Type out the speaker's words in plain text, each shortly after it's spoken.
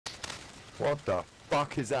What the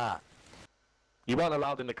fuck is that? You weren't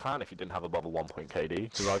allowed in the clan if you didn't have above a 1 point KD,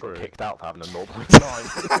 because I got kicked out for having a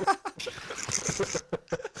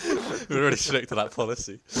 0.9. We're really strict to that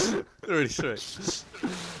policy. We're really strict.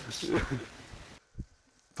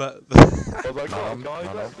 But I was like, oh,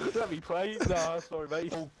 guys, let me play. Nah, sorry,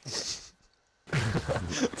 mate.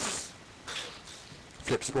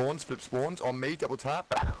 Flip spawns, on me, double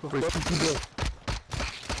tap.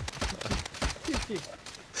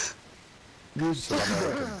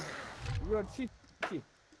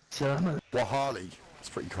 What, Harley? It's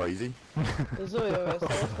pretty crazy.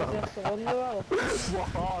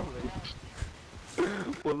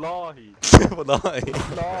 Wallahi. Wallahi.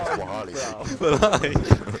 Harley. Wallahi.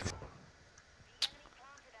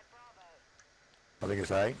 I think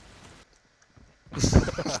it's A.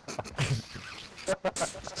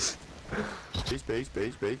 B.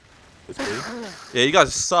 It's B. Yeah, you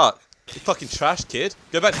guys suck. You fucking trash, kid.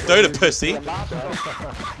 Go back to Dota, pussy. Go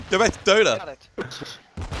back to Dota.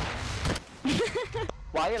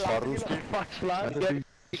 Why are you laughing?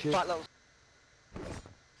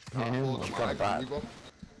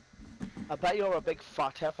 I bet you're a big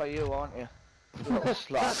fat heifer, you, aren't you? You little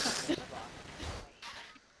slut.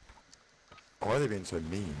 Why are they being so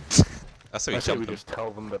mean? That's how you I jump we them. just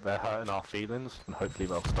tell them that they're hurting our feelings, and hopefully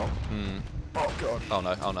they'll stop. Oh god. Oh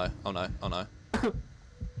no, oh no, oh no, oh no.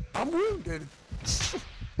 I'm wounded.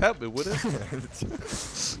 Help me, would it?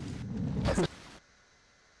 He's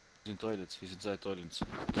in toilets. He's inside toilets.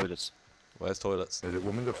 Toilets. Where's toilets? Is it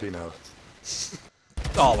women or female?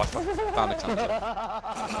 Oh, my found a cunt.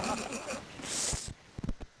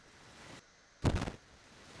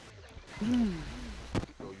 Yo, you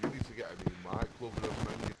need to get a new mic, lovely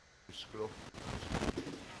man, you scruff.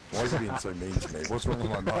 Why is he being so mean to me? What's wrong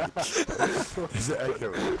with my mic? Is it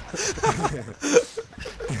echoing?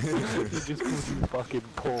 He just calls you fucking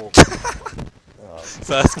poor.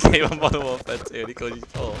 First game on Modern Warfare 2 and he called you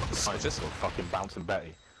poor. I just saw fucking bouncing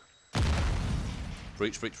Betty.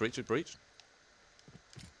 Breach.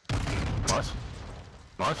 Nice.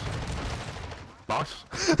 Nice.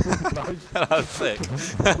 That was sick.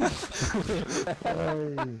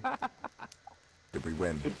 Did we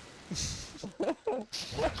win?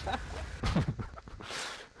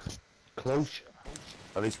 Close.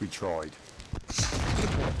 At least we tried.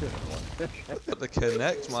 Got the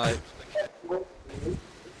connect, Mike.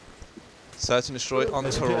 Search and destroy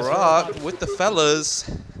onto rock with the fellas.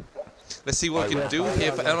 Let's see what we can do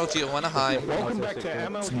here for MLG at Anaheim. Welcome back to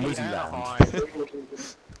MLG Anaheim.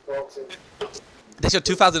 This is your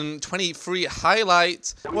 2023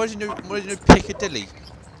 highlight. Why did you know Piccadilly?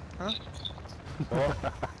 Huh?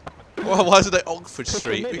 Why is it at Oxford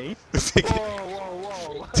Street?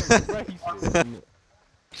 Whoa.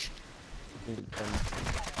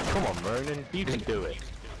 Come on, Ronan, you can do it.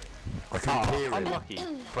 I can't hear it. Unlucky,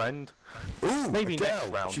 friend. Ooh, Maybe Adele, next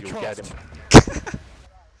round she you'll coughed. get him.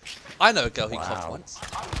 I know a girl who Wow. coughed once.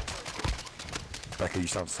 Becca, you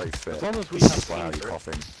sound so fit. As long as we have Wow, you're teams,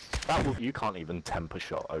 coughing. you can't even temper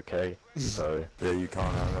shot, okay? So Yeah, you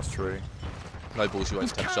can't, Aaron, that's true. No balls, you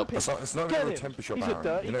won't temp shop. It's not Get even a him. temper shot, He's a Aaron.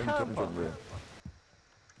 dirty You don't even camper. temper shot.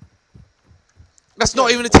 That's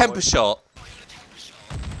not even a temper shot.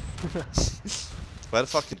 Where the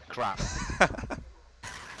fuck? crap.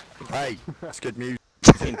 Hey, that's good music.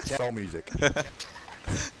 Soul music.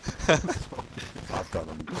 I've got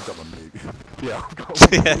my mute. Yeah, I've got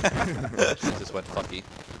Yeah. Just went fucky.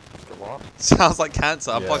 What? Sounds like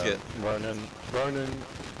cancer. I'll plug it. Ronan,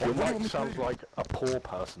 your mic sounds like a poor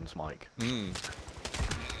person's mic. I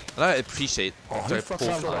don't appreciate. Oh, who very fucking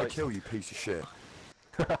poor thought I'd mic. kill you, piece of shit?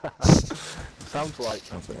 Sounds like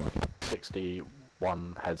Sounds like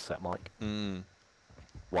 61 headset mic. 嗯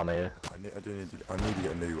One ear. I need to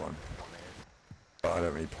get a new one. But I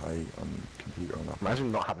don't really play on computer enough.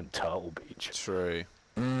 Imagine not having Turtle Beach. True.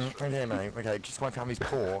 Okay, mate. Okay, just my family's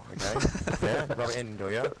poor. Okay. Yeah, rub it in, do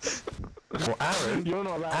ya? Well, Aaron. You're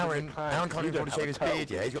not allowed Aaron. in the clan. Aaron can't You even don't shave have his a turtle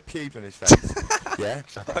beard. Yeah, he's beach. got pubes on his face. Yeah.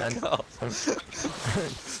 And God.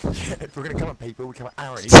 if we're gonna come at people, we come at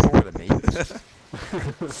Aaron. He's poorer than me.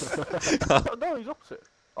 No, he's opposite.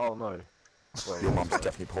 Oh no. Wait, Your mum's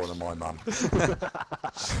definitely poorer than my mum.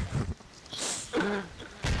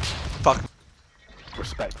 Fuck.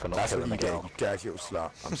 Respect for not That's what killing you the get, girl. you dirty little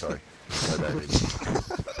slut. I'm sorry. No, baby.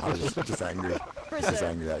 I was just angry. Just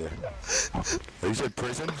angry at you. Who said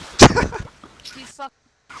prison? She's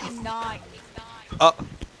fucking 9.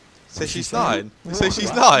 Say she's 9. Say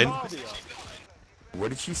she's 9. What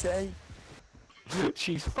did she say?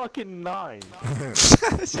 She's fucking 9.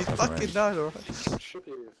 She's fucking 9, alright.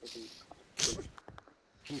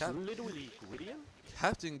 She's literally Gwydion?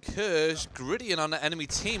 Captain Kirsch grittying on the enemy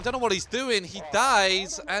team. Don't know what he's doing. He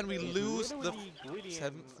dies, and we lose the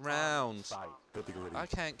 7th round. I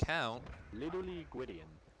can't count. Literally Gwydion.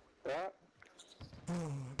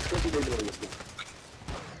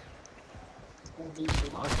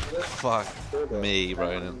 Fuck me,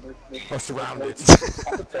 Ronan. I'm surrounded.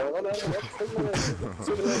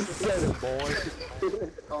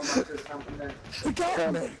 He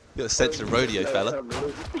got me. Got a sense of rodeo, fella.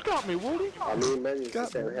 You got me, Woody. Big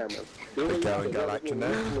go and go action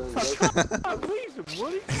there. Please,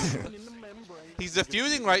 Woody. He's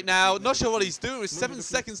defusing right now. Not sure what he's doing. With 7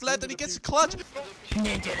 seconds left, and he gets a clutch.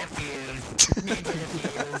 Ninja defuse. Ninja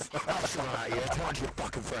defuse. That's right, yeah. Talk to your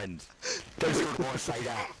fucking friends. Don't you want to say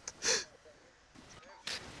that?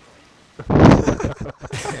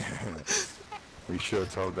 We should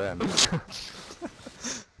have told them. Get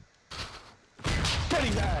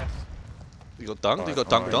his ass. You got dunked. You got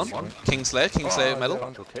dunked on. Kingslayer medal.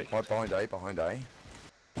 Right behind A.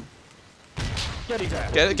 Get his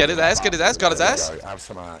ass. Get his ass. Get his ass. Got his ass. Have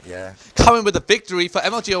some yeah. Coming with the victory for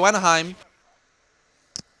MLG Anaheim.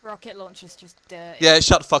 Rocket launcher's just dirty. Yeah,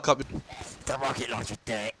 shut the fuck up. The rocket launcher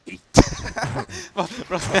dirty.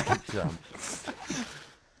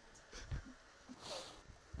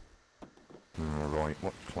 Right,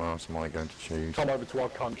 what class am I going to choose? Come over to our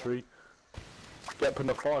country. Get up in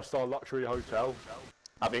a 5-star luxury hotel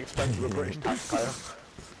at the expense of a British taxpayer.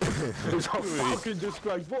 It's a fucking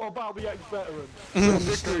disgrace. What about the ex-veterans? The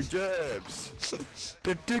Dicker Jabs.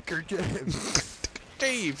 The Dicker Jabs.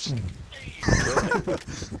 Jeeves.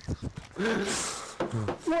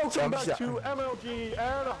 Welcome back to MLG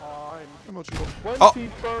Anaheim. Oh.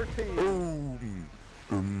 2013.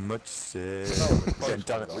 Much said.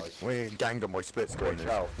 We ganged on my split screen.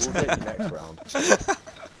 We'll get you next round.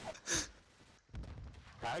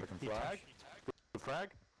 Frag.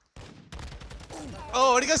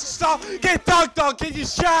 Oh, and he goes, stop! Get dunked on! Get you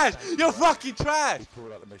trash! You're fucking trash!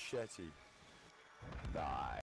 Pull out the machete. Nice.